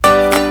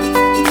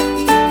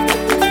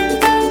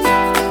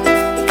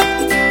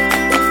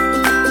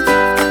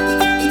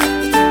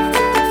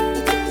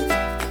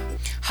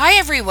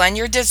everyone,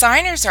 your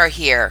designers are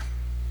here.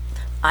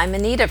 I'm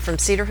Anita from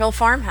Cedar Hill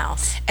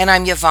Farmhouse. And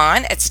I'm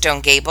Yvonne at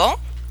Stone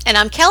Gable. And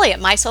I'm Kelly at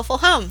My Soulful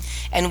Home.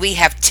 And we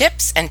have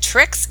tips and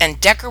tricks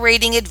and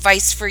decorating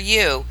advice for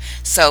you.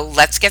 So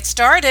let's get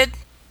started.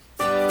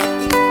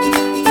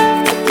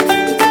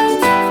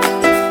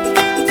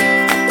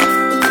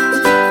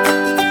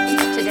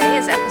 Today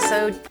is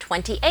episode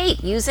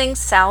 28, using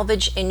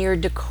salvage in your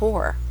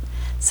decor.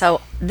 So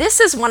this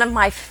is one of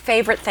my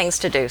favorite things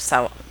to do.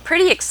 So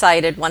pretty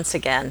excited once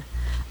again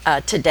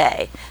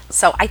today.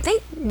 So I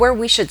think where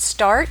we should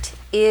start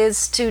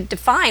is to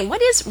define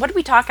what are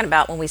we talking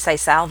about when we say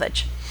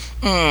salvage?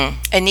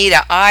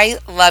 Anita, I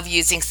love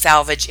using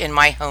salvage in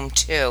my home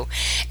too.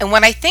 And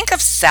when I think of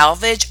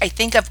salvage, I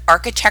think of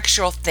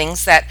architectural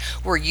things that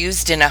were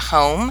used in a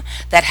home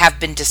that have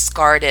been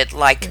discarded,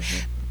 like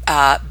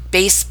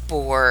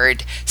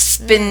baseboard,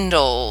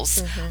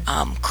 spindles,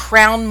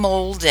 crown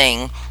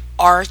molding,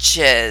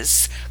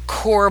 arches,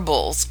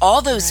 corbels,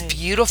 all those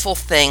beautiful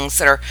things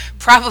that are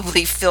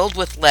probably filled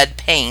with lead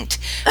paint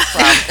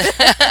from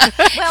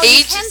Well,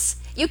 ages.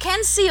 you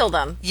can seal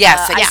them.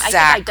 Yes, I think I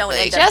exactly. don't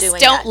end up Just doing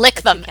don't that, lick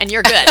but them and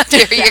you're good.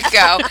 There you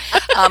go.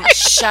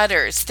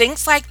 Shutters,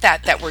 things like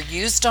that were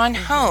used on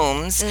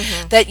homes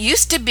that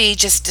used to be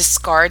just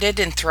discarded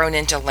and thrown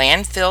into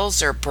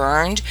landfills or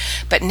burned,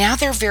 but now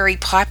they're very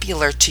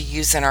popular to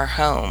use in our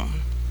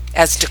home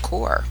as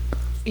decor.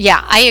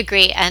 Yeah, I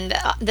agree. And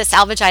the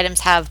salvage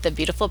items have the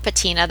beautiful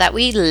patina that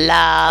we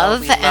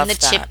love, We and love the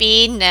that.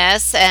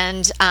 chippiness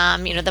and,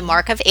 the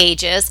mark of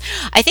ages.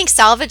 I think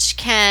salvage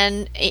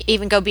can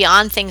even go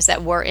beyond things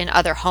that were in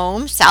other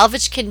homes.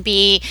 Salvage can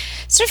be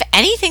sort of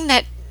anything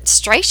that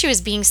strikes you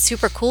as being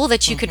super cool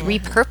that you could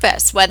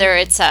repurpose, whether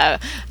it's a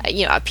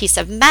piece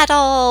of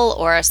metal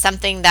or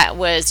something that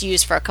was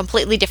used for a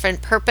completely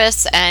different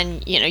purpose,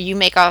 and you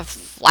make a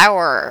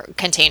flower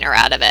container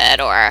out of it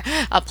or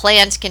a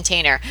plant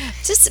container.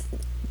 Just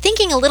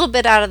thinking a little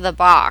bit out of the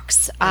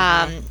box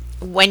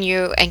when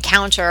you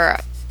encounter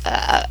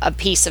a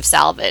piece of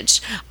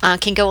salvage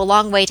can go a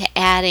long way to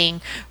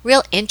adding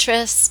real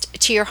interest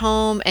to your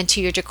home and to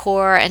your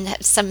decor, and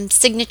some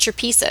signature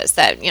pieces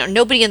that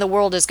nobody in the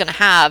world is going to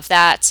have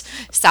that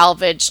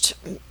salvaged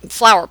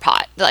flower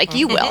pot like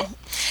you will.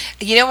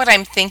 You know what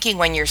I'm thinking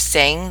when you're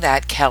saying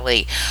that,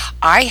 Kelly?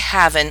 I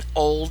have an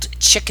old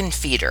chicken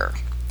feeder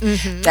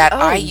that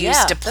I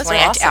used to those are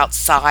plant awesome.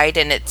 outside,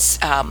 and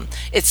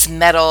it's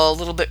metal, a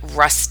little bit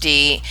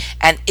rusty,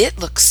 and it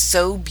looks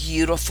so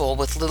beautiful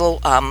with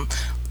little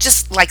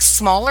just like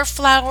smaller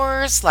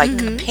flowers, like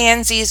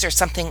pansies or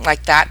something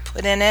like that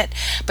put in it.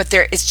 But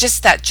it's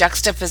just that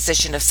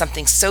juxtaposition of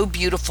something so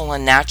beautiful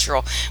and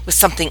natural with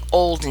something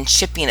old and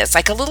chippy, and it's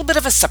like a little bit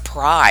of a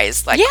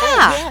surprise. Like, Yeah.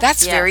 oh,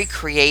 that's Yes. very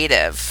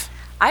creative.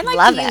 I like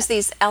Love to use it.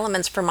 these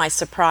elements for my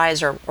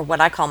surprise, or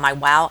what I call my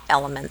wow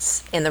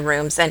elements in the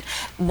rooms. And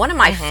one of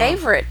my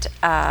favorite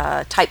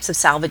types of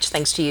salvage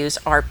things to use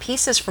are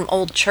pieces from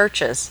old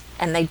churches.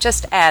 And they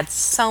just add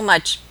so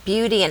much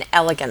beauty and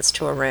elegance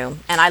to a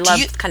room. And I love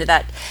you- kind of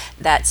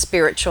that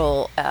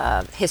spiritual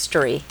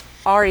history.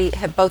 Already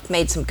have both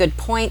made some good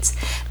points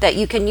that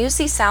you can use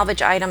these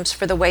salvage items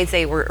for the way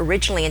they were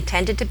originally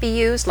intended to be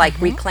used, like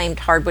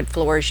reclaimed hardwood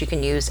floors you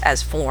can use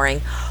as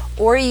flooring,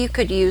 or you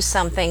could use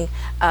something,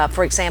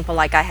 for example,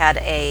 like I had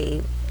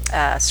a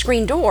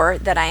screen door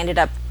that I ended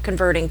up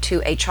converting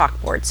to a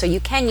chalkboard. So you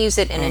can use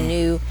it in a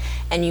new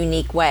and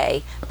unique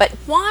way. But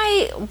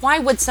why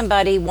would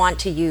somebody want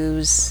to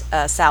use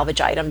a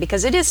salvage item?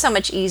 Because it is so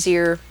much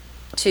easier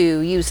to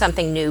use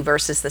something new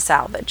versus the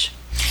salvage.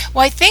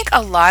 Well, I think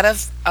a lot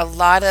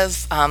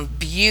of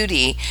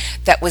beauty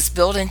that was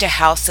built into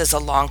houses a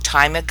long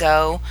time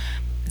ago,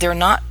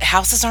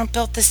 houses aren't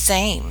built the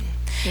same.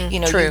 True.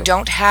 You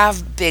don't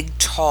have big,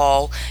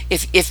 tall.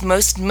 If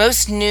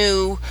most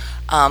new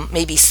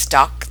maybe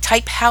stock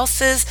type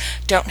houses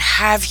don't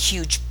have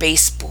huge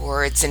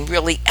baseboards and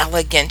really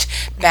elegant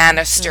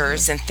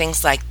banisters and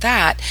things like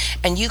that,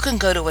 and you can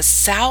go to a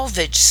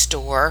salvage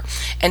store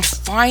and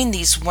find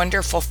these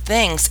wonderful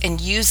things and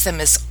use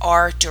them as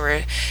art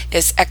or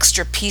as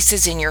extra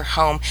pieces in your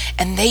home,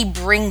 and they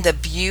bring the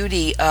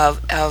beauty of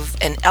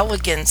an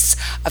elegance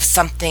of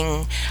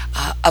something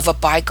of a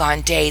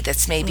bygone day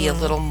that's maybe a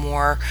little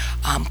more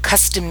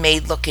custom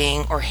made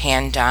looking or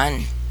hand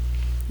done.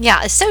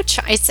 Yeah, it's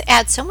it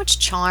adds so much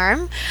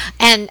charm,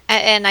 and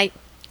I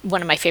one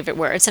of my favorite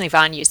words, and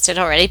Yvonne used it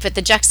already, but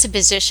the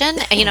juxtaposition,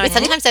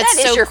 sometimes that's That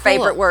is so your cool.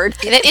 favorite word.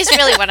 It is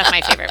really one of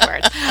my favorite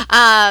words.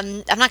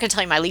 I'm not going to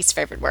tell you my least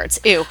favorite words.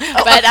 Ew.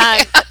 But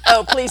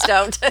Oh, please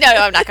don't. no,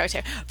 I'm not going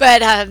to.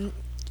 But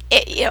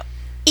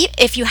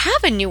if you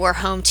have a newer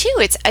home too,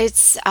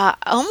 it's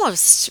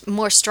almost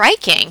more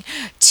striking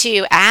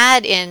to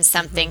add in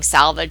something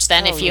salvage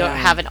than if you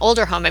have an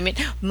older home. I mean,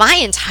 my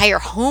entire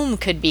home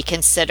could be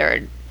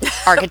considered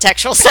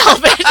architectural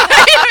salvage.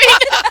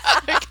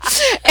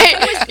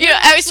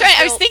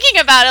 I was thinking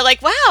about it,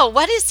 like, wow,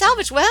 what is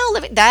salvage?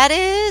 Well, that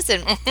is,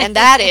 and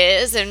that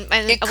is, and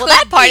It well, could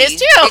that part be. is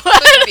too. It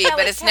could be,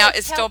 but Kelly,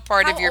 it's still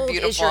part of how your old is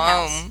beautiful your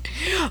home.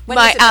 house? When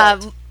was it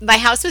built? my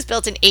house was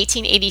built in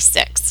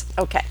 1886.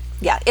 Okay.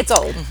 Yeah, it's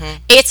old.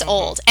 It's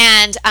old.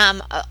 And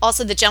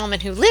also, the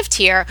gentleman who lived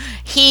here,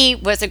 he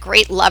was a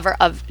great lover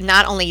of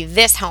not only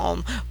this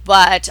home,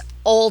 but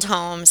old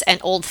homes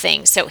and old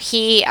things. So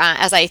he,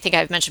 as I think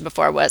I've mentioned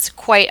before, was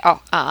quite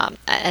an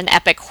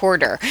epic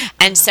hoarder.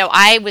 And so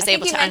I was I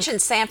able think you to.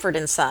 mentioned Sanford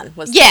and Son.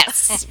 Was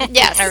Yes,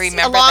 yes, I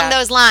remember along that.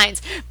 those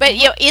lines. But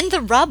in the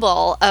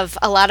rubble of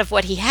a lot of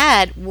what he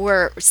had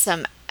were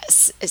some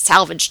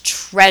salvage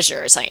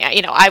treasures.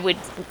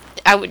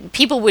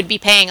 People would be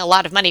paying a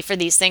lot of money for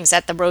these things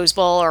at the Rose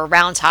Bowl or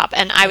Round Top,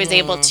 and I was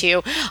able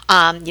to,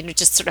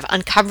 just sort of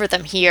uncover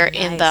them here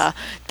in the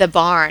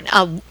barn.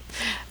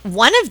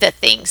 One of the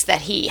things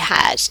that he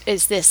had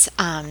is this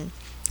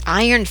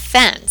iron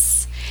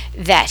fence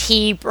that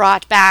he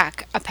brought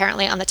back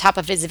apparently on the top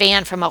of his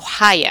van from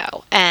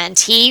Ohio. And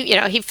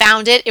he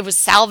found it. It was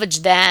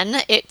salvaged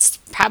then. It's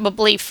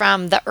probably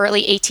from the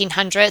early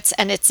 1800s,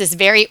 and it's this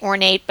very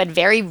ornate but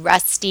very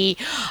rusty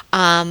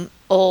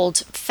old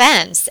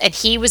fence, and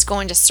he was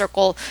going to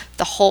circle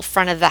the whole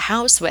front of the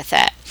house with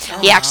it.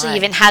 He actually right.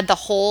 even had the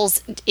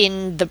holes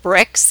in the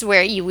bricks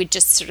where you would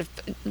just sort of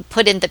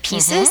put in the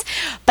pieces.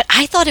 But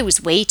I thought it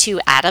was way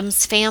too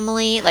Addams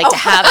Family, like to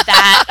have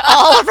that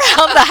all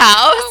around the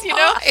house,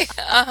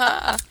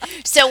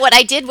 So what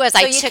I did was So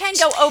I you took. can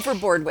go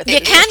overboard with it.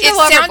 You can It go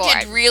sounded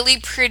overboard. really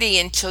pretty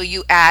until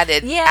you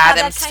added Yeah, that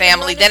Adam's kinda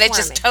Family. ruined Then it it for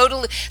just me.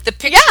 totally, the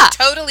picture Yeah.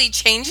 totally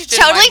changed in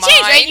Totally my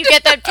changed, mind. right? You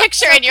get that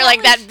picture, and you're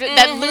like that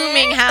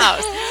looming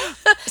house.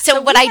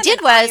 So what We I had did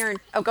an was. iron.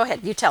 Oh, go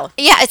ahead. You tell.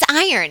 Yeah, it's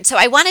iron. So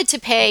I wanted to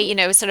pay,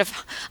 sort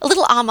of a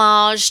little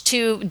homage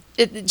to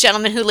the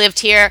gentleman who lived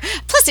here.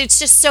 Plus, it's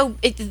just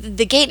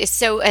the gate is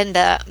so, and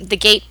the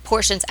gate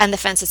portions and the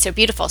fence is so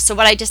beautiful. So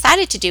what I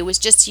decided to do was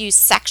just use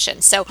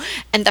sections. So,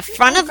 and the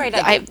front of great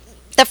idea.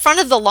 the front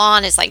of the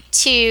lawn is like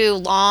two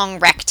long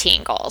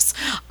rectangles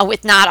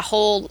with not a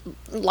whole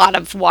lot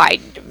of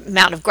wide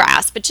amount of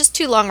grass, but just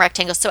two long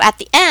rectangles. So at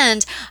the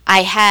end,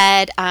 I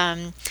had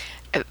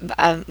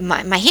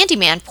my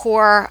handyman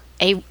pour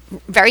a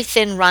very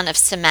thin run of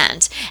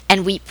cement,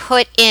 and we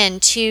put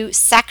in two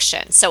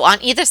sections. So on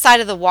either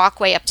side of the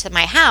walkway up to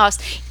my house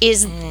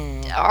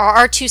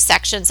are two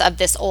sections of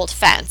this old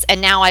fence, and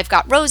now I've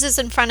got roses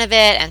in front of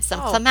it and some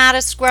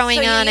clematis growing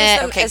So you on use it.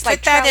 them Okay, as put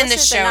like that in the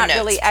trellises show and not notes,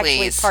 really actually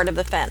please. part of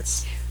the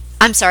fence.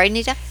 I'm sorry,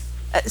 Nita.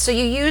 So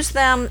you use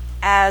them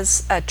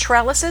as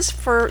trellises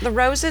for the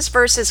roses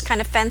versus kind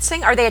of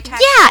fencing? Are they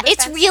attached? Yeah, to the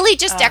it's fencing? really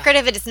just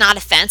decorative. It's not a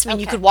fence. I mean,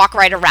 you Okay. could walk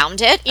right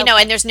around it, and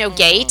there's no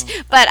gate.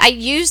 But I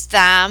used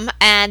them,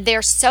 and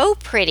they're so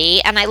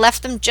pretty, and I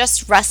left them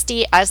just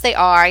rusty as they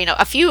are.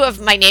 A few of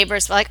my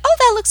neighbors were like, "Oh,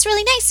 that looks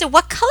really nice. So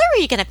what color are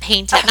you going to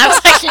paint it?" And I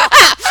was like, "Yeah,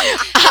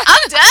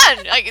 I'm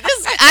done. Like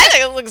this, I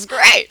think it looks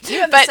great."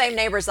 You have But- the same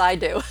neighbors I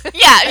do.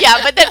 yeah.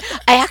 But then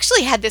I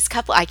actually had this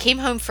couple. I came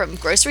home from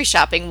grocery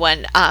shopping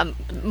one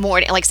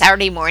morning, like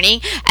Saturday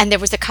morning, and there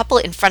was a couple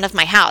in front of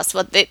my house.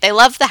 Well, they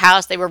loved the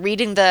house. They were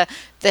reading the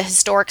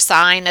historic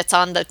sign that's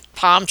on the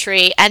palm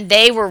tree, and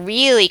they were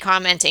really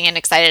commenting and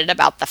excited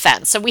about the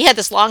fence. So we had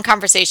this long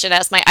conversation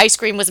as my ice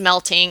cream was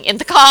melting in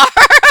the car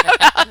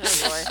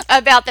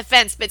about the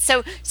fence. But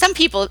so some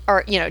people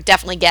are,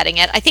 definitely getting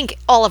it. I think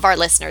all of our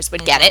listeners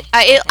would get it.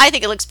 I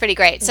think it looks pretty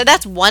great. So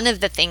that's one of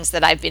the things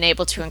that I've been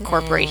able to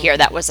incorporate here.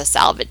 That was a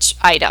salvage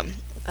item.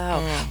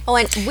 Oh, well,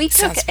 and we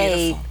took Sounds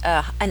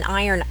an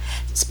iron.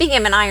 Speaking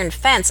of an iron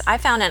fence, I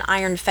found an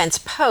iron fence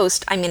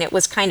post. I mean, it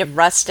was kind of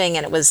rusting,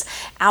 and it was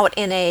out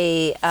in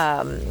a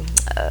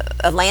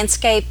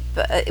landscape.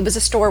 It was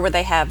a store where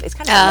they have. It's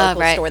kind of a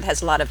local right. store that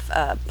has a lot of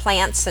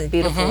plants and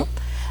beautiful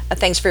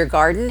things for your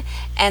garden.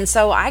 And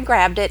so I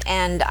grabbed it,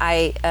 and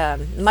I,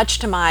 much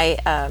to my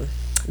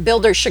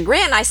builder's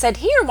chagrin, I said,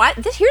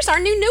 here's our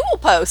new newel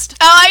post.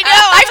 Oh, I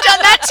know. I've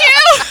done that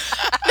too.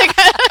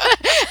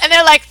 And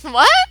they're like,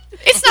 "What?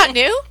 It's not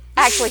new."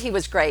 Actually, he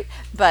was great,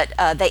 but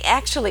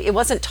it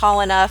wasn't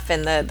tall enough,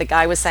 and the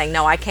guy was saying,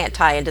 "No, I can't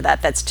tie into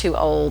that. That's too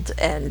old,"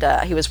 and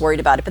he was worried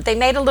about it. But they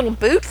made a little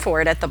boot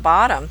for it at the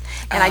bottom,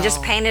 and I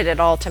just painted it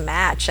all to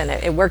match, and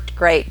it worked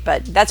great.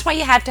 But that's why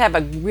you have to have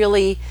a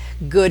really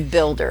good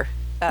builder.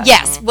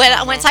 Yes.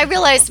 Once I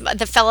realized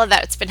the fellow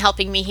that's been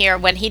helping me here,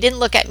 when he didn't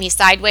look at me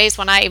sideways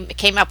when I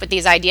came up with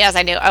these ideas,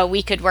 I knew,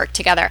 we could work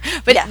together.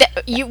 But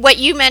Yeah. what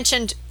you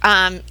mentioned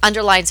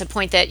underlines a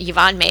point that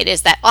Yvonne made,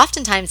 is that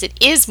oftentimes it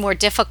is more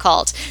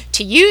difficult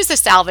to use a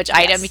salvage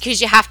item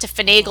because you have to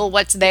finagle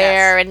what's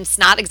there, and it's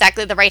not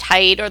exactly the right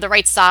height or the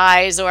right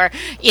size, or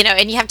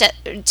and you have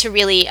to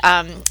really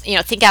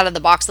think out of the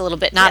box a little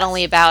bit, not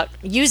only about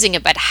using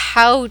it but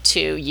how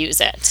to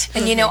use it.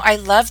 And I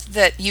love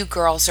that you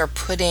girls are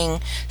putting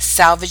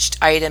salvaged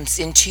items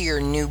into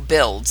your new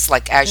builds,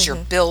 like as you're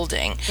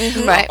building.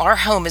 Right. Our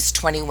home is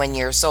 21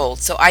 years old,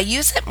 so I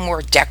use it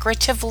more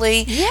decoratively.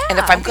 And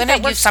if I I'm think going to that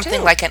use works something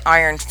too. like an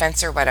iron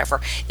fence or whatever,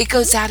 it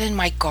goes out in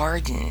my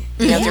garden.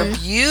 They're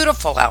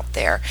beautiful out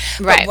there.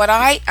 Right. But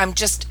I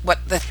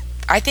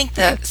think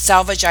the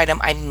salvage item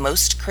I'm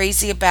most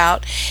crazy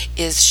about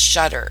is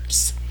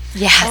shutters.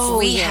 Yes.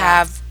 We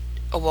have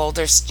well,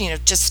 there's,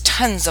 just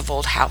tons of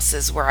old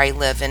houses where I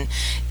live in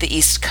the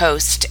East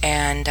Coast,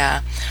 and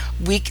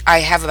I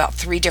have about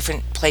three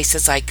different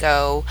places I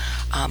go,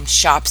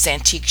 shops,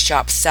 antique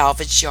shops,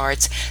 salvage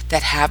yards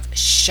that have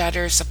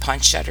shutters upon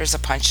shutters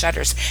upon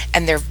shutters,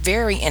 and they're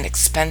very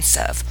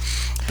inexpensive,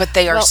 but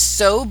they are Well,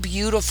 so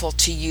beautiful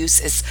to use.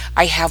 As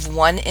I have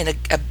one in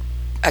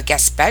a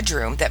guest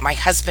bedroom that my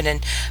husband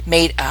and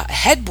made a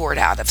headboard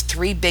out of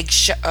three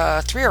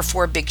or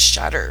four big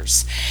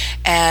shutters,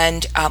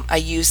 and I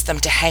use them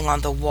to hang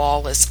on the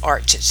wall as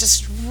art. It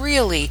just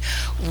really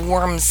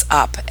warms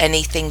up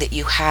anything that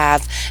you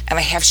have. And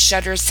I have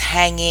shutters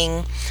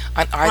hanging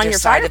on either your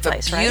side of a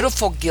fireplace, right?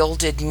 beautiful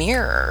gilded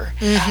mirror,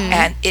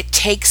 and it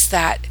takes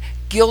that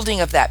gilding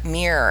of that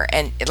mirror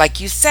and, like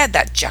you said,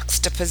 that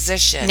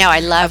juxtaposition No, I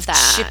love of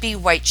that. chippy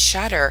white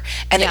shutter,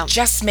 and Yeah. it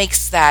just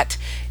makes that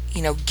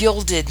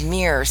gilded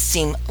mirror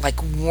seem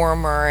like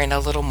warmer and a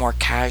little more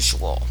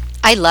casual.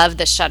 I love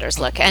the shutters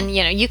look, and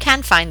you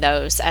can find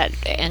those at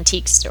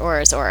antique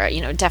stores, or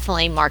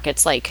definitely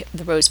markets like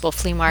the Rose Bowl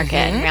Flea Market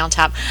and Round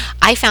Top.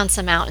 I found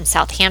some out in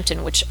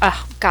Southampton, which,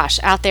 oh gosh,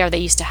 out there they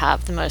used to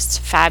have the most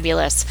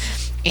fabulous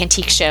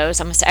antique shows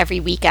almost every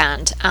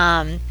weekend.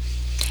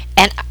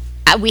 And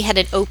we had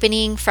an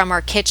opening from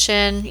our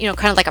kitchen,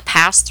 kind of like a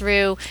pass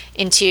through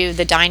into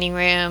the dining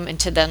room,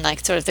 into then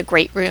like sort of the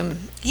great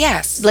room,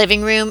 Yes.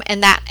 living room,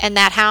 and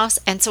that house.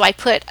 And so I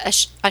put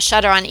a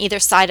shutter on either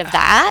side of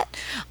that,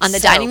 on the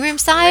So dining room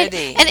side,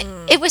 pretty.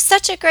 and it was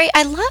such a great.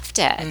 I loved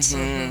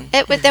it.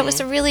 That was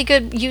a really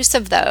good use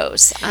of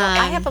those.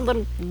 I have a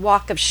little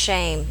walk of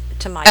shame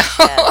to my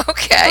shed.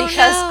 Okay.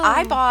 Because no.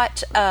 I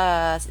bought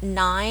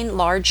 9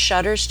 large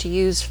shutters to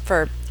use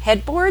for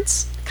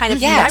headboards. Kind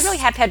of, Yes. I really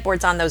have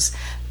headboards on those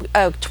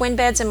twin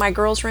beds in my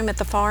girls' room at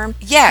the farm.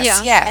 Yes,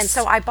 Yeah. yes. And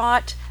so I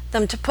bought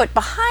them to put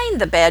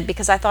behind the bed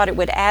because I thought it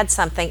would add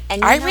something.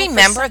 And I for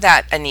remember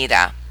that,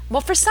 Anita.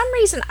 well, for some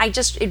reason, I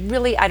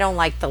don't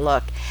like the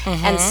look.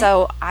 And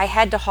so I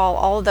had to haul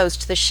all of those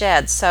to the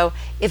shed. So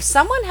if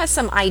someone has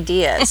some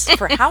ideas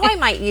for how I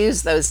might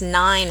use those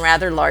 9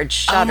 rather large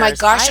shutters. Oh my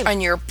gosh,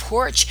 on your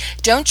porch.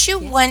 Don't you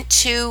want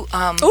to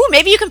Ooh,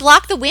 maybe you can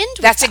block the wind.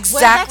 with that's that.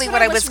 exactly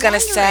what I was going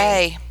to wondering.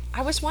 say.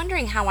 I was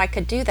wondering how I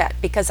could do that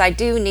because I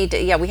do need to.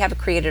 Yeah, we have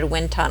created a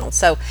wind tunnel,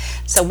 so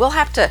we'll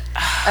have to.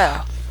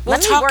 We'll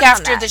let me talk work on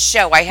after that. the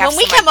show. I have When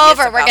we some come ideas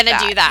over, we're about going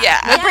to do that.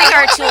 Yeah. We'll bring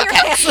our Bring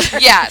your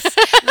toolkits. Yes.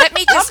 Let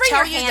me I'll just bring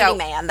tell your you though,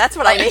 handyman. That's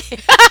what I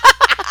need.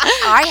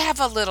 I have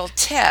a little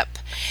tip.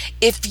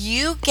 If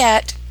you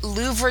get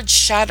louvered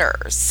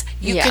shutters,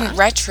 you Yeah. can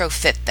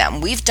retrofit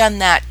them. We've done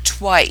that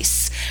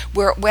twice.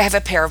 Where we have a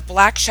pair of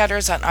black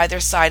shutters on either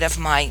side of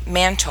my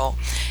mantle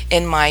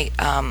in my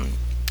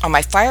on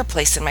my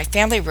fireplace in my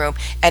family room,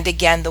 and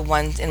again the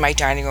ones in my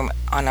dining room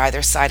on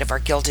either side of our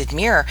gilded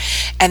mirror,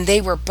 and they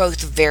were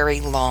both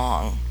very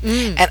long.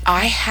 And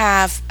I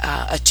have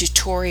a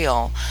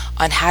tutorial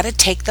on how to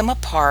take them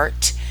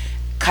apart,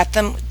 cut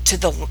them to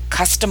the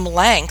custom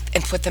length,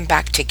 and put them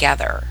back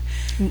together.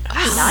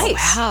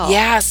 Nice. Wow.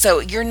 Yeah, so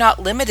you're not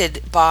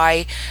limited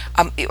by,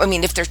 I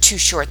mean, if they're too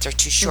short, they're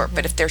too short.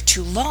 But if they're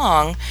too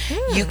long,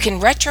 you can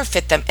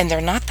retrofit them, and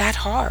they're not that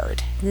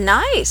hard.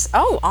 Nice.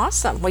 Oh,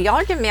 awesome. Well, y'all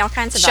are giving me all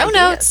kinds of Show ideas.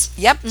 notes.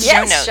 Yep,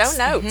 Yes, show notes. show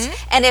notes.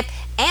 And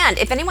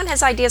if anyone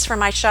has ideas for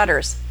my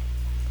shutters,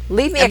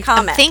 leave me a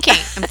comment. I'm thinking.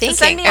 Send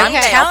thinking. me an I'm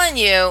email. telling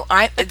you,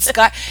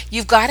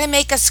 you've got to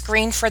make a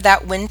screen for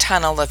that wind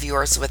tunnel of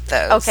yours with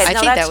those. Okay, I no,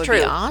 think that's that would be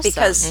true awesome.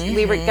 because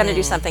we were going to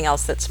do something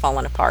else that's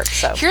fallen apart.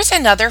 So Here's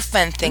another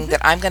fun thing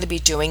that I'm going to be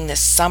doing this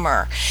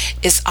summer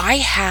is I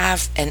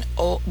have an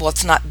old, well,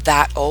 it's not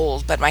that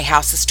old, but my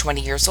house is 20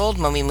 years old.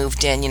 When we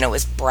moved in, it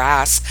was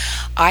brass.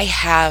 I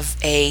have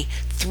a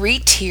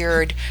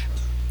 3-tiered,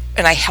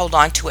 and I held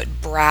on to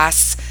it,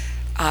 brass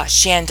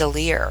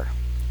chandelier.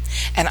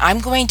 And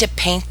I'm going to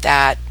paint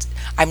that.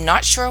 I'm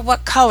not sure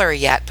what color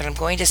yet, but I'm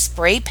going to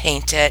spray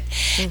paint it,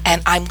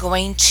 and I'm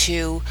going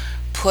to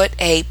put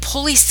a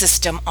pulley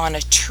system on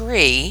a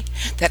tree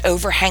that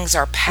overhangs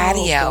our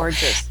patio,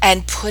 gorgeous.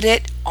 and put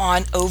it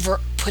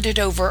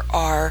over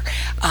our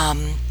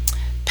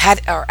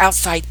our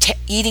outside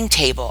eating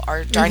table,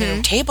 our dining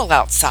room table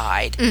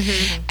outside.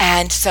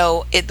 And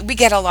so we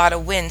get a lot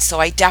of wind, so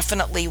I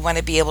definitely want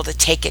to be able to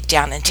take it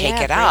down and take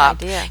Yeah, it great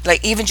up. idea.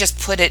 Like even just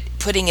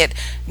making it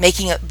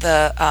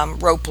the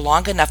rope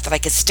long enough that I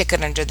could stick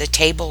it under the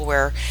table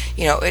where,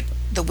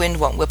 the wind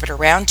won't whip it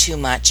around too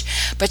much.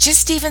 But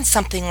just even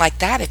something like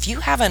that, if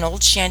you have an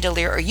old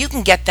chandelier, or you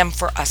can get them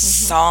for a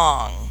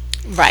song.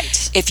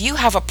 Right. If you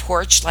have a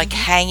porch, like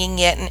hanging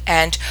it,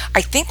 and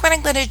I think what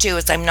I'm going to do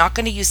is I'm not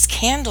going to use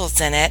candles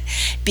in it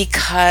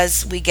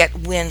because we get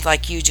wind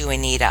like you do,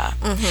 Anita.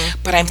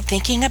 But I'm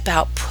thinking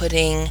about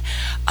putting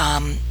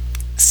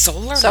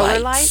solar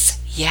lights?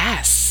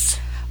 Yes.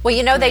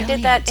 well, they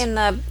did that Brilliant.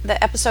 in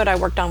the episode I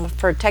worked on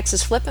for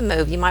Texas Flip and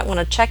Move. You might want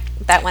to check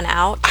that one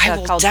out. I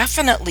will called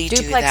definitely do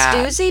Duplex that.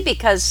 Doozy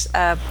because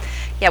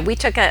we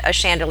took a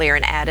chandelier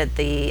and added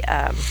the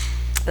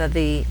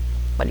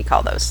what do you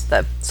call those?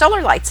 The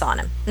solar lights on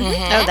them.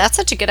 Oh, that's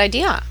such a good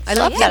idea. I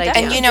love yeah, that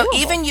idea. And doable.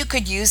 even you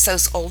could use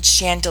those old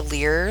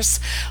chandeliers,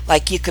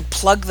 like you could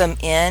plug them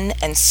in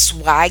and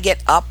swag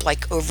it up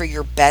like over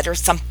your bed or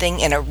something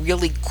in a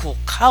really cool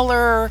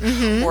color,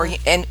 or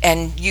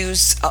and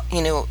use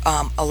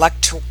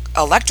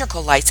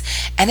electrical lights,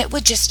 and it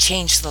would just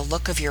change the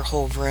look of your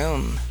whole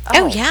room.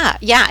 Oh yeah,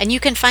 yeah, and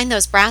you can find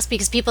those brass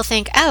because people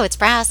think, oh, it's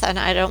brass, and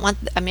I don't want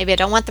maybe I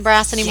don't want the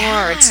brass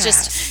anymore, or it's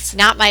Yes. just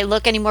not my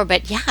look anymore.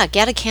 But yeah,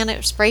 get a can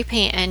of spray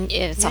paint, and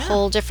it's a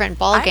whole different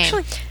ball I game.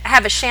 actually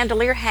have a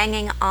chandelier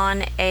hanging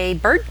on a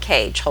bird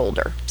cage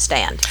holder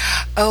stand.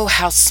 Oh,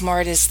 how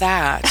smart is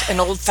that? An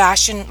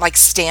old-fashioned like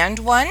stand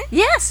one?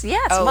 Yes,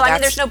 yes. Oh, Well, I mean,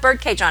 that's- there's no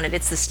bird cage on it.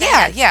 It's the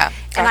Yeah, stand. yeah.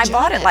 And I Gotcha.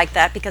 bought it like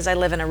that because I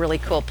live in a really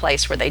cool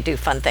place where they do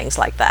fun things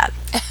like that.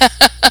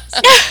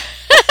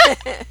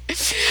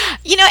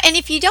 And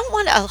if you don't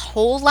want a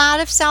whole lot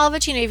of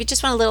salvage, if you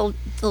just want a little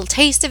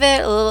taste of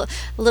it, a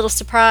little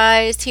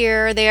surprise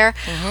here or there,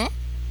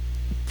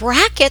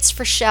 brackets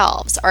for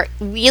shelves are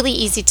really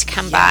easy to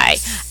come by,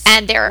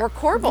 and they're Or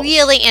corbels.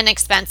 really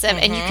inexpensive,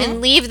 and you can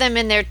leave them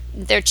in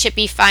their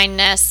chippy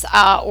fineness,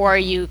 or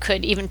you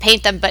could even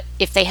paint them. But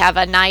if they have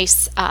a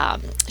nice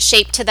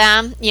shape to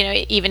them,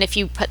 even if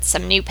you put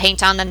some new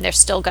paint on them, they're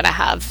still going to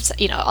have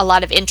a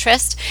lot of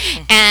interest.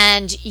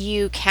 And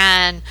you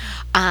can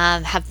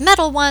have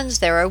metal ones,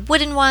 there are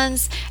wooden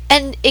ones,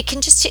 and it can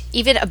just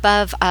even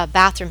above a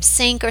bathroom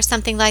sink or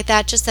something like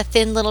that, just a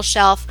thin little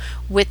shelf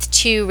with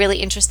two really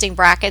interesting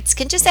brackets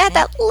can just add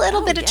that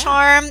little bit of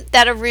charm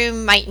that a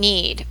room might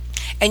need.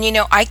 And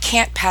I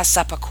can't pass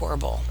up a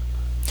corbel.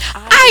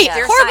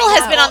 Corbel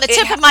has been on the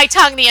tip of my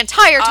tongue the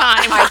entire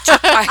time.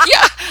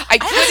 I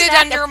put it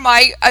under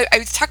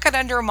I tuck it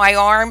under my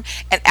arm,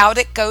 and out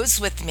it goes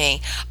with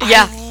me.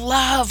 Yeah. I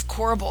love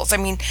corbels. I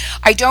mean,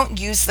 I don't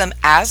use them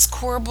as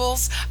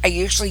corbels. I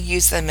usually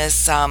use them as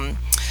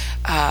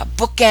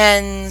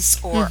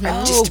bookends, or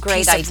just a great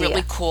piece idea. of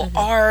really cool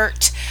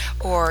art,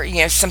 or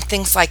some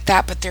things like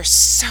that. But they're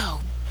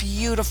so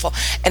beautiful.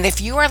 And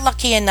if you are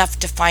lucky enough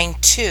to find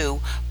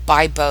two,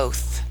 buy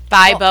both.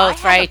 Buy Well, I both,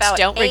 have right? about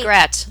Don't eight-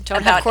 regret.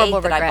 Don't have About corbel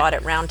 8 that I regret. bought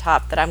at Round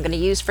Top that I'm going to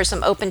use for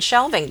some open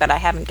shelving, but I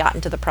haven't gotten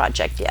to the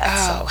project yet.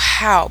 Oh,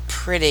 how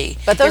pretty!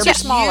 But those They're are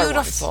smaller ones.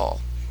 beautiful.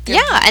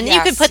 Yeah, and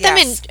you can put them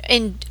yes.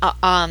 in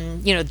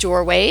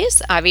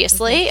doorways,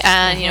 obviously,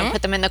 and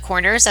put them in the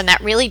corners, and that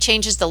really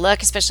changes the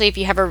look, especially if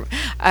you have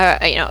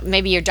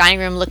maybe your dining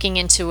room looking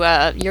into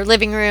your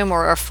living room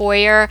or a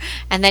foyer,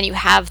 and then you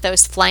have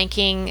those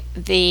flanking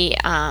the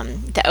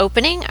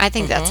opening. I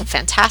think that's a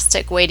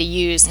fantastic way to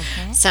use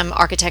some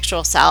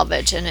architectural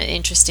salvage in an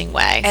interesting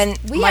way. And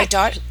my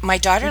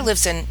daughter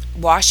lives in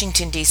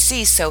Washington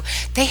D.C., so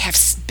they have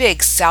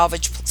big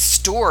salvage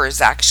stores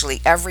actually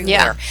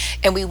everywhere.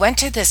 And we went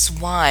to this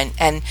one,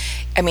 and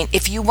I mean,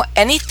 if you want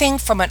anything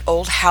from an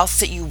old house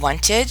that you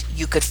wanted,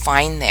 you could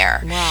find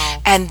there.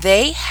 Wow. And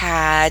they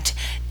had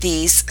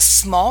these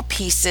small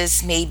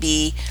pieces,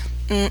 maybe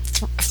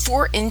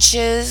 4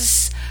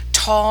 inches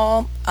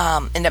tall,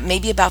 and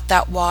maybe about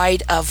that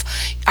wide, of,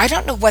 I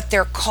don't know what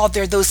they're called.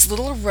 They're those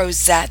little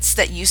rosettes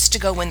that used to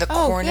go in the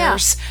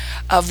corners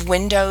of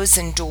windows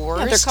and doors.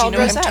 they're Do you called know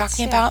what I'm rosettes,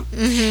 talking yeah.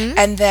 about?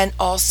 And then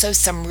also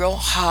some real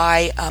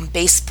high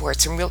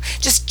baseboards and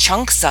just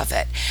chunks of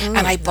it. And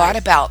I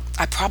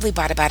probably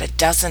bought about a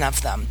dozen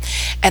of them.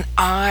 And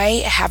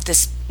I have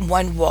this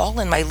one wall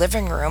in my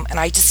living room, and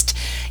I just,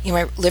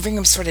 my living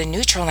room's sort of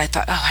neutral, and I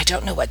thought, I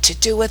don't know what to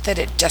do with it.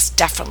 It just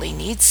definitely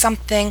needs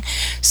something.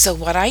 So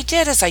what I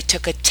did is I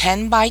took a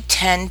 10 by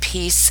 10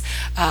 piece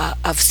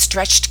of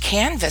stretched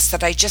canvas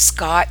that I just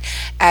got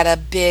at a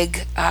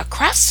big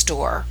craft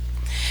store,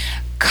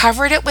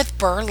 covered it with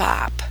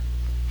burlap,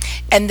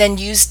 and then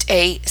used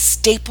a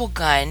staple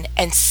gun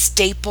and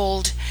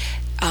stapled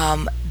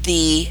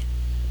the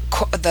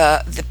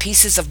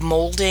pieces of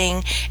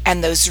molding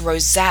and those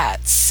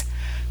rosettes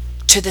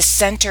to the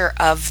center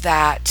of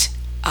that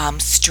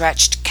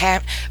stretched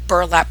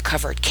burlap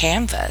covered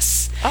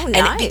canvas. Oh, And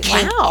nice. it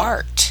became Wow.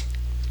 art.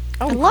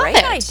 Oh, love great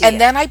it. idea. And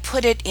then I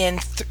put it in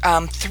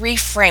 3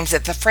 frames.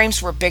 That the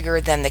frames were bigger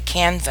than the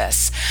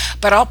canvas,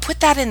 but I'll put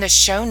that in the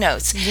show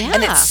notes.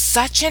 And Yeah. it's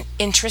such an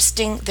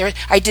interesting.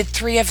 I did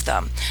 3 of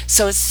them,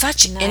 so it's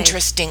such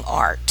interesting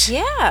art.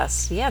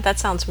 Yes, yeah, that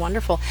sounds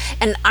wonderful.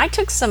 And I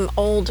took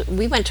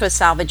we went to a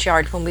salvage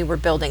yard when we were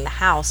building the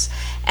house,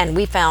 and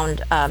we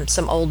found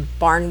some old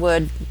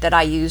barnwood that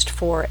I used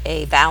for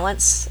a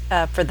valance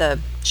for the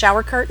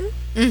shower curtain.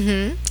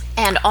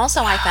 And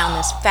also I found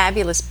this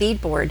fabulous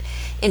beadboard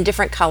in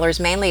different colors.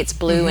 Mainly it's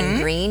blue and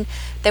green.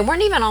 They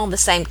weren't even all the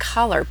same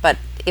color, but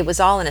it was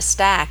all in a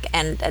stack.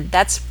 And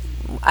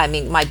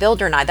my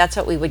builder and I, that's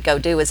what we would go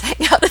do, is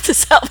hang out at the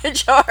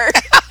salvage yard.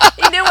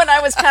 He knew when I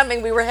was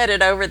coming, we were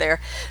headed over there.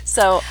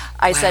 So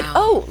I said,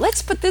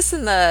 let's put this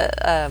in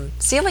the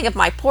ceiling of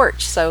my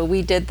porch. So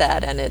we did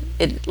that, and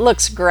it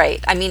looks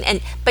great. I mean,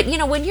 but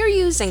when you're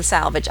using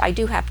salvage, I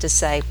do have to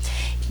say,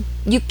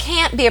 you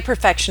can't be a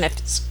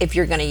perfectionist if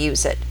you're going to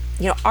use it.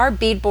 our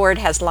beadboard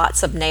has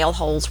lots of nail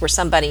holes where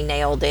somebody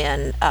nailed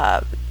in,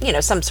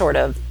 some sort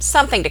of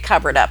something to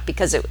cover it up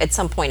because at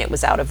some point it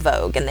was out of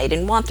vogue and they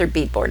didn't want their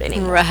beadboard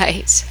anymore.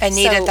 Right.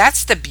 Anita, So-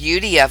 that's the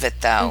beauty of it,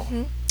 though.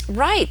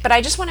 Right, but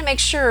I just want to make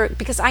sure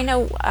because I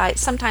know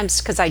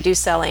sometimes because I do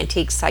sell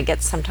antiques, I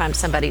get sometimes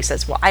somebody who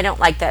says, "Well, I don't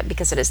like that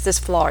because it is this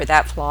flaw or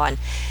that flaw," and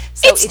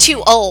so It's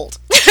too old.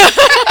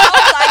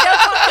 I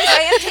don't want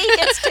this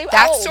antique. It's too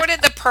That's old. sort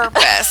of the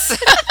purpose.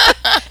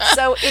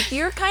 So if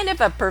you're kind of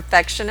a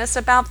perfectionist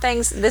about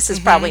things, this is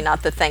probably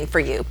not the thing for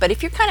you. But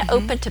if you're kind of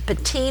open to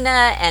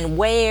patina and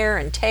wear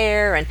and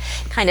tear and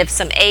kind of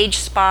some age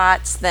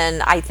spots,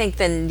 then I think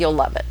then you'll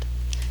love it.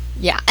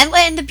 Yeah,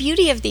 and the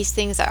beauty of these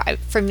things are,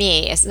 for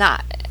me, is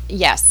not,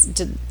 yes,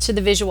 to the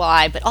visual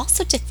eye, but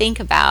also to think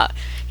about,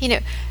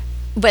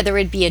 whether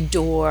it be a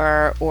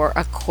door or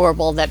a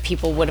corbel that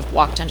people would have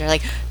walked under,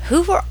 like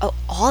who were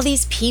all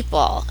these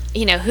people,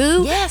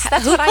 who Yes,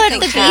 that's who what I put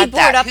think the had beadboard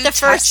that, up who the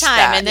first touched time,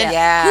 that, and then who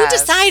yes.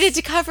 decided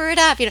to cover it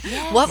up,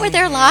 what were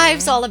their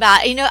lives all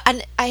about,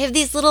 and I have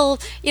these little,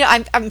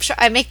 I'm sure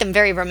I make them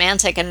very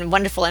romantic and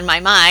wonderful in my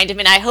mind. I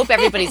mean, I hope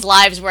everybody's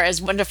lives were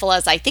as wonderful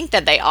as I think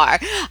that they are,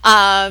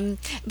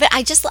 but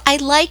I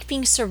like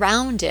being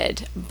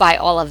surrounded by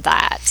all of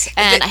that,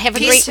 and I have a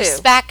Me great too.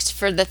 respect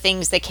for the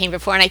things that came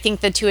before, and I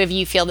think the two of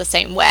you feel the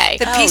same way.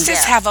 The pieces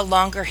yes. have a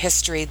longer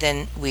history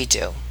than we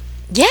do.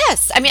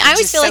 Yes, I mean, I Which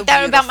always is feel so like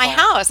that about my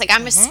beautiful. house. Like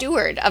I'm a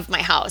steward of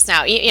my house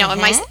now,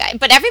 and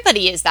but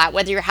everybody is that.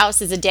 Whether your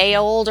house is a day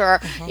old or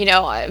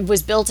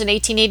was built in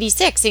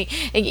 1886,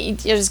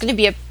 there's going to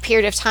be a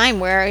period of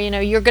time where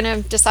you're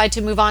going to decide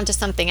to move on to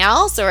something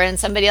else, and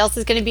somebody else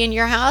is going to be in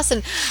your house,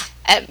 and.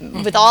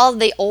 With all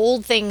the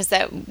old things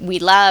that we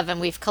love and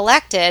we've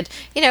collected,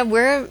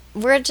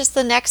 we're just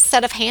the next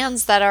set of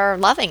hands that are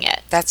loving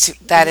it.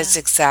 That is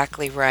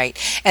exactly right.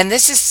 And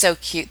this is so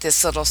cute,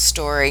 this little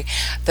story.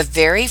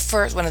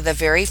 One of the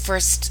very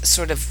first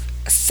sort of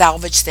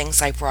salvage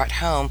things I brought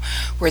home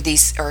were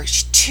these are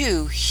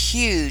two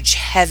huge,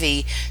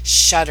 heavy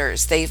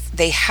shutters.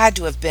 They had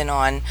to have been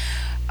on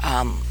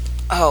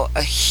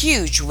a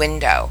huge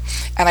window,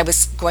 and I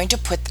was going to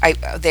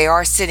they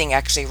are sitting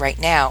actually right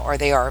now, or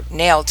they are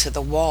nailed to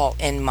the wall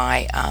in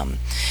my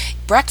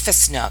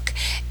breakfast nook,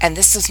 and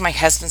this was my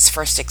husband's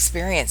first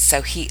experience.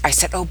 So I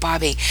said, "Oh,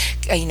 Bobby,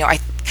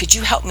 could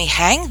you help me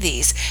hang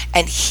these?"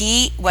 And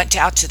he went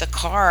out to the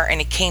car,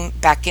 and he came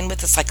back in with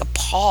this like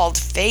appalled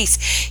face.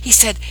 He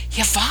said,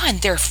 "Yvonne,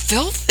 they're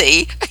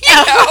filthy."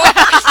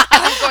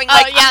 And I'm going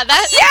like, yeah,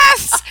 that's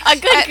yes, a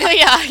good,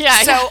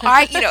 yeah. So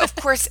of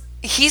course,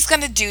 he's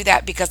going to do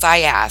that because I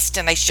asked,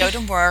 and I showed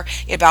him more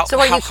about So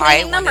are how you high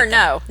I cleaning them or wanted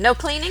them. no? No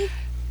cleaning?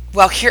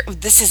 Well,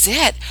 this is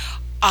it.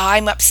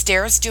 I'm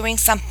upstairs doing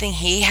something.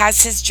 He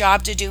has his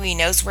job to do. He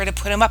knows where to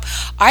put him up.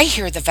 I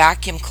hear the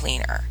vacuum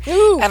cleaner,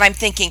 and I'm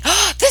thinking,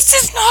 oh, this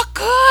is not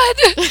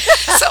good.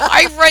 So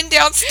I run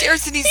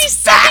downstairs, and he's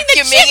sucking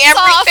the vacuuming chips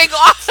off. everything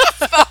off of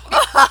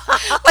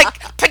them,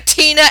 like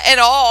patina and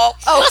all.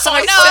 Oh, so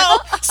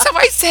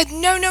I said,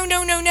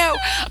 no.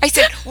 I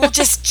said, we'll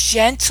just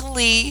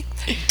gently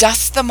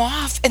dust them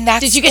off, and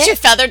that's Did you get it. your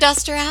feather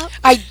duster out?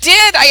 I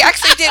did. I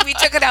actually did. We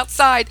took it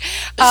outside.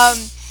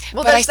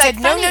 Well, But I that's that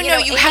said, no, funny, you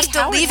Amy have to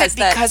Howard leave has it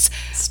that because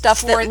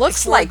stuff that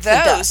looks for like the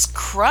those, dust.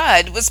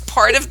 crud was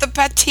part of the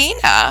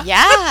patina.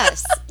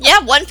 Yes. Yeah,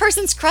 one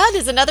person's crud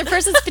is another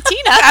person's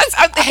patina.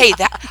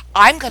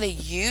 I'm going to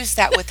use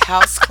that with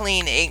house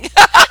cleaning.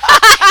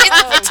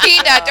 It's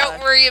patina. Don't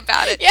worry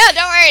about it. Yeah,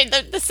 don't worry.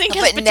 The sink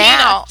has But patina.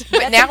 now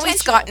he's intentional.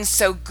 gotten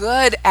so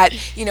good at,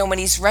 when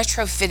he's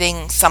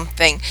retrofitting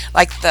something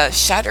like the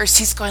shutters,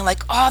 he's going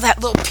like, oh,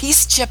 that little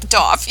piece chipped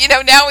off.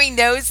 Now he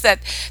knows that,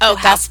 Oh, that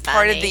how that's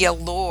part of funny. the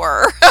allure.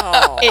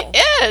 Oh. It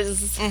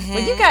is.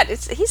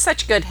 Well, he's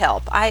such good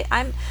help.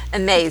 I'm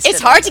amazed. It's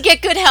at hard all to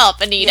get good help,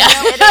 Anita.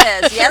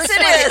 it is. Yes,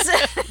 it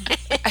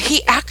is.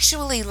 He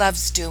actually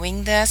loves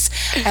doing this,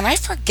 and I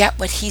forget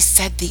what he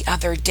said the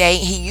other day.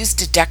 He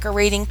used a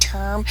decorating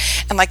term,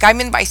 and like I'm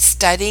in my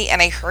study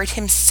and I heard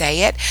him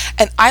say it,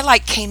 and I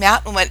came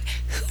out and went,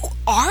 "Who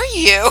are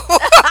you?"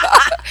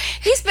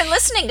 He's been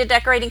listening to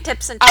decorating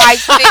tips and I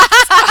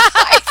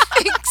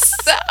think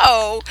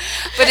so.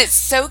 But it's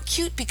so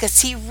cute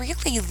because he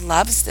really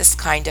loves this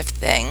kind of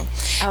thing.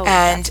 Oh,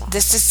 And that's awesome.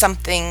 this is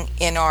something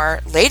in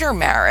our later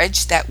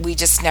marriage that we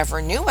just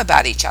never knew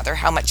about each other,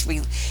 how much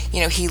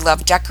he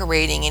loved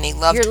decorating and he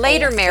loved your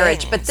later old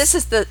marriage, but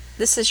things.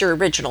 this is your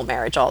original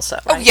marriage also.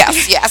 Oh, Right?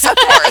 yes, of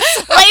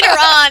course. Later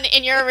on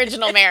in your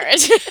original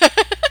marriage.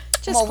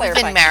 Just Well, we've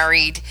clarifying. been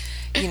married,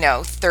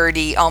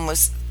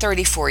 almost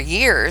 34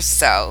 years,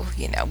 so,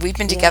 we've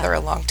been together a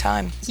long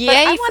time. But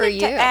Yay I for wanted you.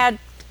 to add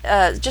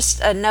just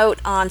a note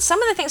on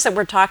some of the things that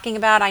we're talking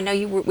about. I know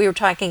we were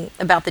talking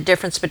about the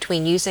difference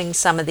between using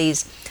some of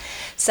these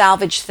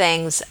salvage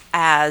things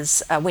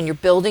as when you're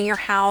building your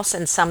house,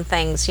 and some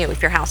things,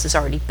 if your house is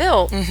already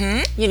built,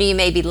 you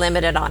may be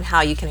limited on how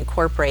you can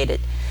incorporate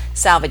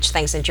salvage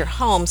things into your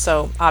home.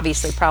 So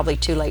obviously, probably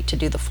too late to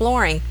do the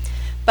flooring.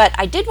 But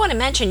I did want to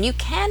mention you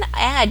can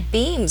add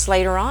beams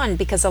later on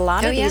because a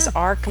lot of these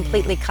are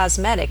completely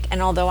cosmetic.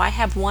 And although I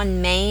have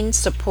one main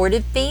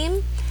supportive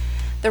beam,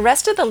 the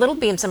rest of the little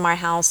beams in my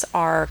house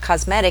are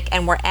cosmetic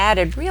and were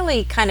added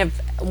really kind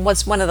of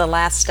was one of the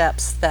last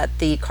steps that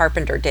the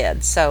carpenter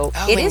did. So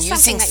Oh, it and is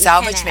something using that you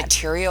salvage can add.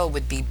 material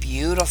would be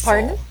beautiful.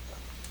 Pardon?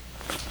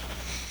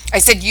 I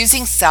said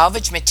using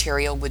salvage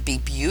material would be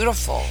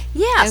beautiful.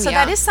 Yeah, so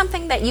that yeah. is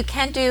something that you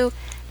can do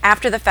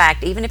after the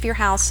fact. Even if your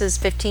house is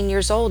 15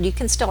 years old, you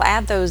can still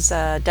add those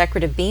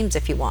decorative beams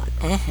if you want.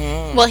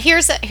 Well,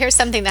 here's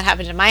something that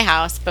happened in my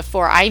house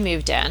before I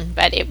moved in,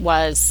 but it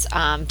was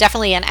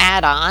definitely an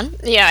add-on.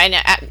 And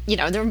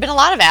there have been a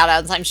lot of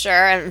add-ons, I'm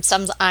sure, and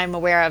some I'm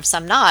aware of,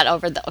 some not,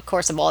 over the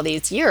course of all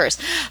these years.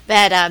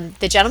 But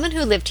the gentleman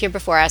who lived here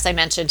before, as I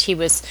mentioned, he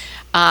was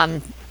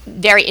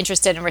very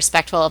interested and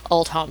respectful of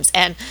old homes,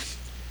 and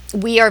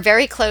we are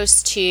very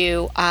close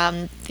to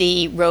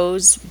the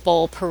Rose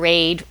Bowl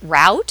parade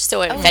route.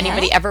 So if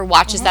anybody ever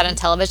watches that on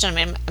television,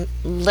 I mean, I'm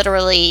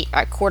literally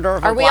a quarter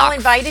of a Are we block. all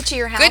invited to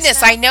your house?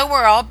 Goodness, now? I know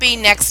we're all be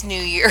next New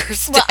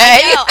Year's Day.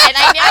 Well,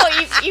 I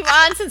know,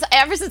 Yvonne,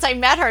 ever since I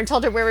met her and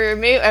told her where we were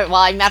moving, well,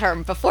 I met her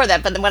before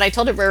that, but then when I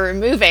told her we were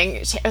moving, I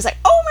was like,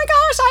 oh my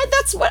gosh,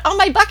 that's what on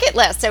my bucket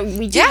list. So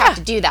we do have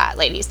to do that,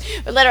 ladies.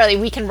 But literally,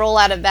 we can roll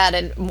out of bed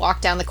and walk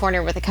down the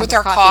corner with a cup With of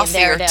our coffee, and coffee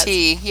there or it is.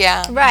 tea,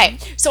 yeah.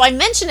 Right. So I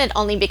mention it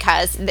only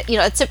because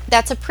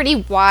that's a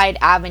pretty wide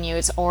avenue.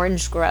 It's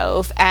Orange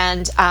Grove,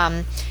 and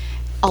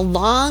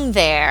along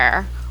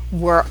there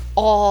were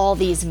all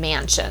these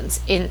mansions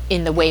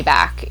in the way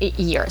back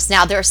years.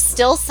 Now there's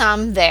still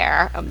some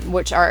there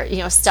which are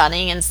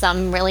stunning, and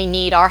some really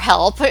need our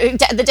help.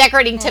 The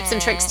decorating tips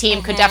and tricks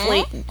team could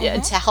definitely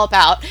to help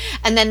out.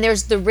 And then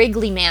there's the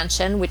Wrigley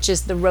Mansion, which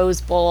is the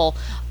Rose Bowl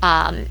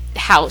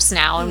house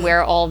now, and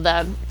where all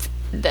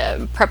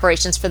the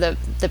preparations for the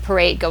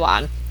parade go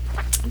on.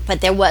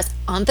 But there was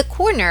on the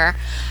corner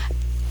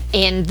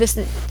in this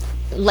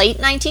late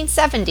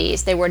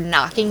 1970s, they were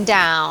knocking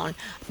down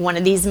one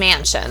of these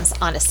mansions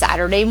on a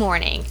Saturday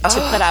morning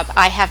to put up,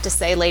 I have to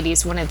say,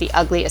 ladies, one of the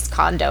ugliest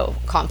condo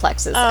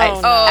complexes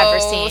I've ever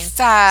seen.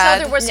 Sad.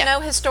 So there was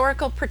no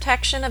historical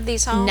protection of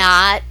these homes?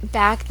 Not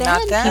back then.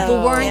 Not then.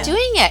 People weren't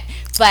doing it.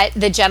 But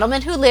the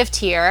gentleman who lived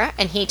here,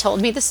 and he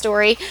told me the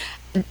story,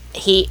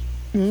 he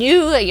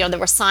knew, there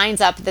were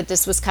signs up that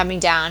this was coming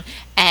down,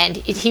 and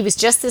he was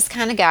just this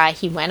kind of guy.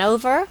 He went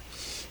over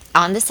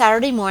on the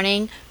Saturday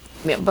morning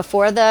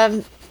before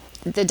the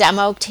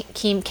demo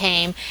team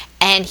came,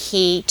 and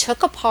he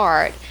took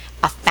apart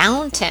a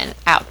fountain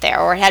out there,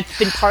 or it had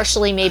been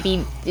partially,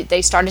 maybe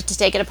they started to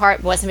take it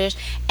apart, wasn't finished,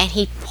 and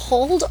he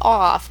pulled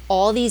off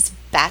all these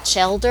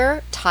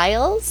Batchelder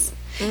tiles.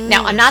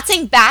 Now, I'm not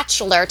saying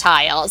bachelor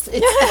tiles.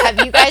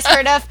 Have you guys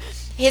heard of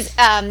his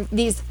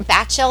these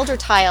Batchelder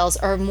tiles?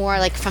 Are more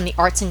like from the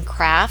arts and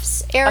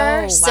crafts era.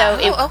 Oh, wow. So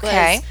it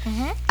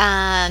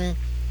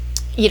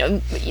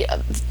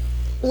was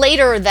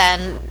later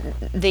than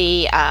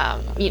the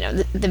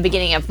the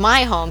beginning of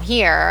my home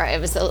here.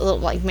 It was a little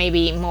like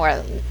maybe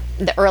more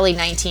the early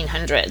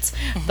 1900s.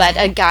 But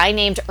a guy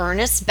named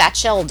Ernest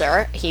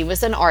Batchelder, he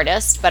was an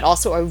artist but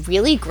also a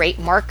really great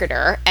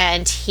marketer,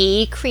 and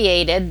he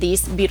created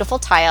these beautiful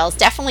tiles,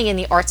 definitely in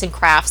the arts and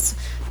crafts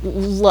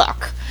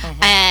look.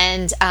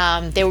 And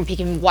they were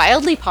becoming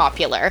wildly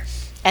popular,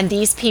 and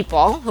these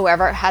people,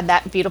 whoever had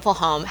that beautiful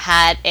home,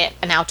 had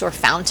an outdoor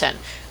fountain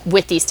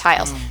with these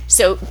tiles.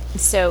 So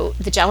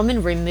the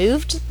gentleman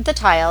removed the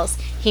tiles,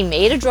 he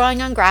made a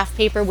drawing on graph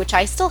paper, which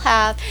I still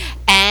have,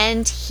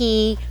 and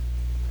he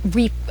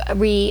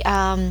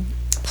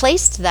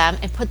placed them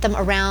and put them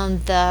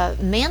around the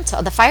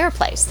mantle, the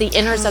fireplace, the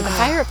inners of the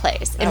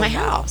fireplace in my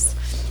house.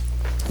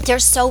 They're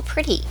so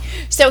pretty.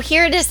 So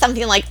here it is,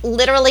 something like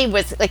literally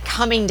was like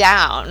coming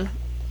down,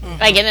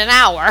 like in an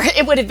hour,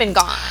 it would have been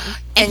gone.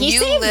 And he you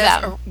saved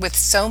live them. with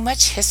so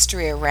much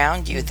history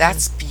around you.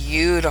 That's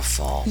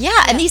beautiful.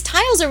 Yeah, and these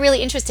tiles are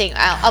really interesting.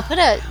 I'll put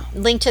a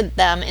link to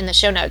them in the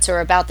show notes, or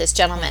about this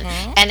gentleman.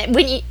 And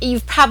when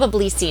you've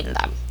probably seen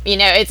them.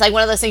 It's like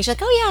one of those things you're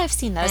like, oh yeah, I've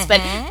seen those.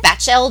 But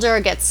Batchelder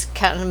gets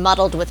kind of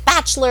muddled with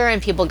bachelor,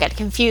 and people get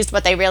confused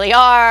what they really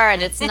are,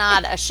 and it's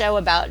not a show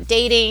about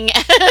dating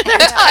their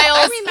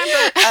tiles.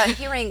 I remember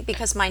hearing,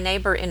 because my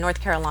neighbor in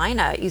North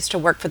Carolina used to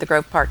work for the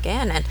Grove Park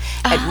Inn, and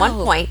at one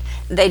point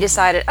they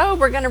decided,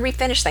 we're going to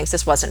refinish things.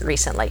 This wasn't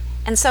recently.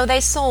 And so they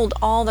sold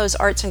all those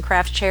arts and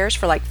crafts chairs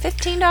for like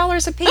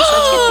 $15 a piece.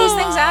 Let's get these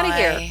things out of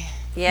here.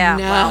 Yeah,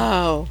 No.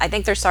 well, I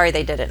think they're sorry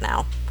they did it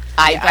now.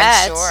 I I'm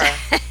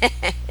bet.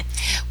 sure.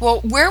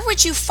 Well, where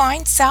would you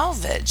find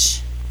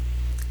salvage?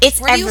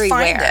 It's Where do you everywhere.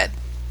 find it?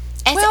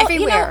 It's Well,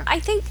 everywhere. I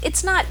think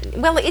it's not,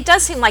 well, it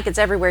does seem like it's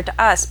everywhere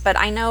to us, but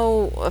I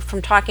know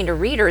from talking to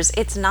readers,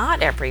 it's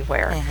not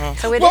everywhere.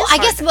 So it Well, is I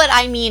hard guess to- what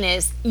I mean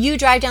is, you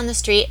drive down the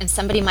street and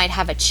somebody might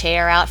have a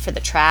chair out for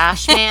the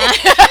trash man.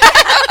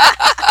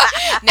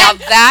 Now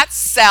that's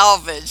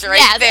salvage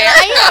right there.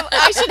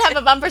 I should have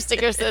a bumper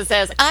sticker that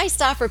says, "I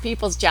stop for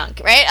people's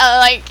junk," right?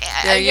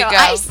 There you go.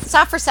 I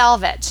stop for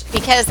salvage,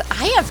 because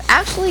I have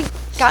actually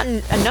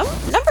gotten a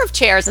number of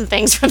chairs and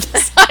things from the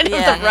side of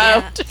the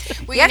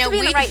road. Well, You have to be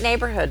in the right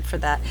neighborhood for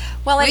that.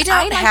 Well, we and don't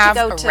I like have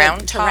to go a to Round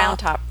to Top. Round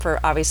Top for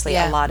obviously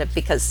Yeah. a lot of,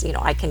 because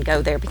I can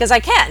go there because I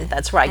can.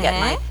 That's where I get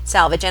my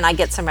salvage, and I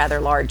get some rather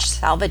large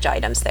salvage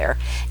items there.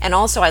 And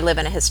also, I live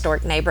in a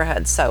historic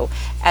neighborhood, so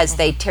as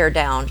they tear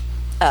down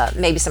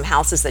maybe some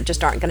houses that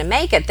just aren't going to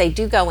make it, they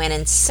do go in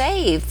and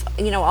save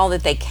all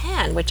that they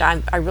can, which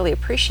I really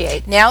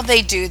appreciate. Now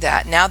they do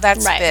that. Now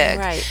that's Right. big.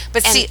 Right.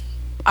 But And- see,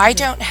 I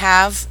don't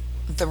have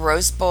the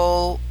Rose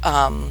Bowl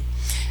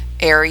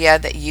area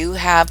that you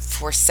have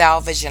for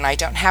salvage, and I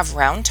don't have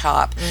Round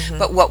Top.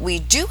 But what we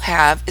do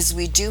have is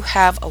we do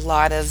have a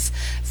lot of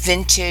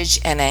vintage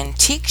and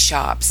antique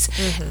shops,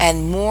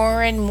 and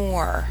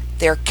more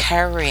they're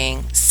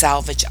carrying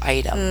salvage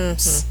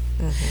items.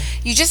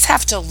 You just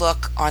have to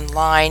look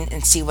online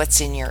and see what's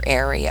in your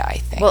area, I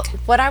think. Well,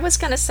 what I was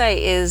going to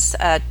say is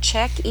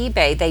check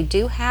eBay. They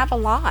do have a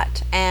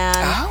lot, and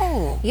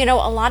Oh.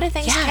 a lot of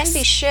things Yes. can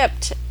be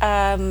shipped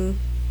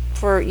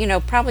for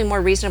probably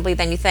more reasonably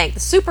than you think. The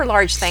super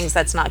large things,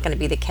 that's not going to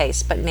be the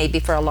case, but maybe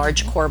for a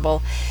large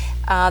corbel,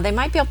 they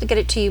might be able to get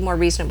it to you more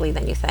reasonably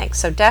than you think.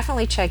 So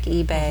definitely check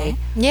eBay.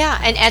 Yeah,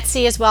 and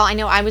Etsy as well. I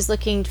know I was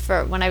looking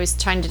for, when I was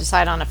trying to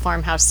decide on a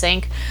farmhouse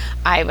sink,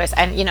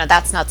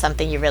 that's not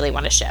something you really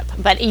want to ship.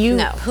 But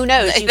No. who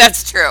knows?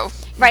 That's true.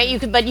 Right, you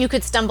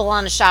could stumble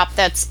on a shop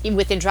that's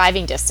within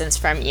driving distance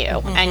from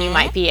you, and you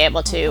might be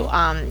able to,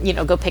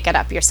 go pick it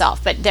up yourself.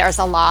 But there's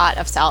a lot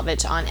of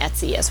salvage on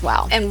Etsy as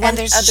well. And one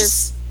there's other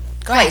just-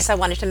 Go place ahead. I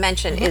wanted to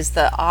mention is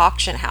the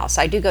auction house.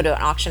 I do go to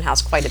an auction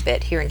house quite a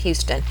bit here in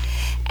Houston,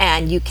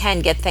 and you can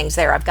get things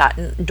there. I've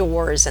gotten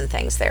doors and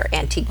things there,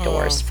 antique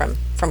doors from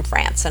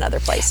France and other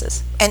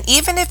places. And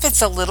even if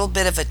it's a little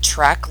bit of a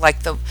trek,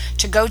 like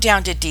to go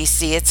down to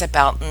DC, it's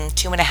about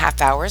 2.5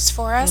 hours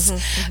for us.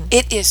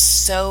 It is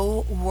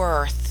so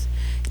worth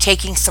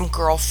taking some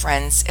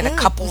girlfriends in a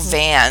couple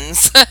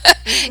vans and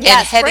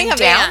Yes, heading bring a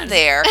down van.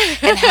 there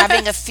and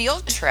having a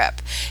field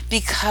trip,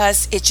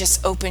 because it just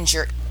opens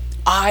your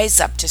eyes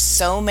up to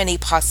so many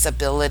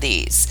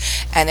possibilities,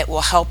 and it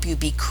will help you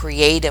be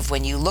creative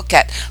when you look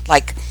at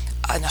like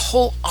a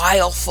whole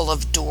aisle full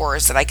of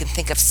doors, that I can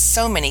think of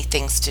so many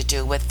things to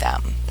do with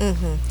them.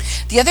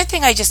 The other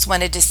thing I just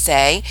wanted to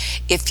say,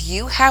 if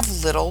you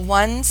have little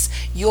ones,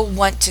 you'll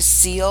want to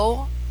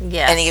seal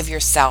Yes. any of your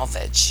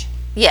salvage.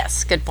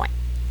 Yes, good point.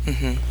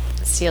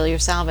 Seal your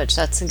salvage.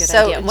 That's a good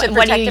So, idea. to What do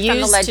protect you it from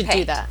the use lead to do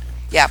paint. that?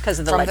 Yeah, 'Cause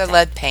of the from lead the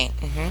paint.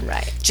 lead paint.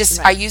 Right.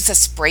 Just I use a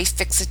spray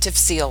fixative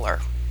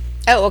sealer.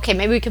 Oh, okay.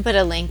 Maybe we could put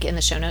a link in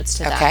the show notes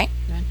to that. Okay.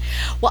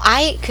 Well,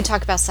 I could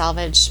talk about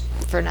salvage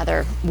for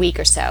another week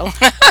or so,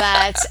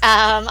 but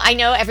I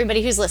know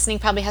everybody who's listening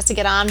probably has to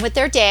get on with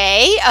their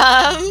day.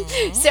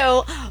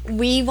 So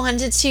we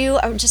wanted to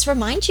just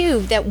remind you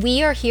that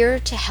we are here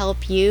to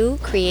help you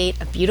create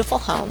a beautiful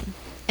home.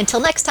 Until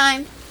next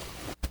time.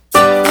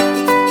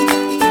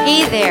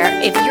 Hey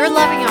there, if you're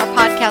loving our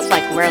podcast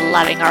like we're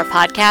loving our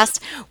podcast,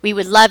 we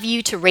would love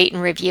you to rate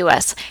and review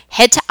us.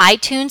 Head to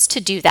iTunes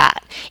to do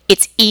that.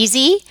 It's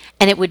easy,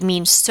 and it would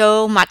mean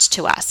so much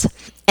to us.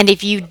 And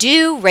if you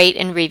do rate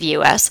and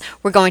review us,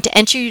 we're going to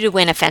enter you to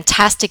win a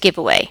fantastic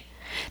giveaway.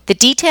 The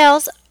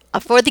details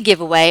for the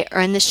giveaway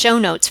are in the show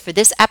notes for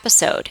this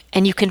episode,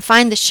 and you can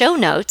find the show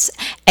notes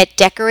at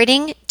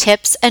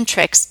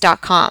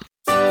decoratingtipsandtricks.com.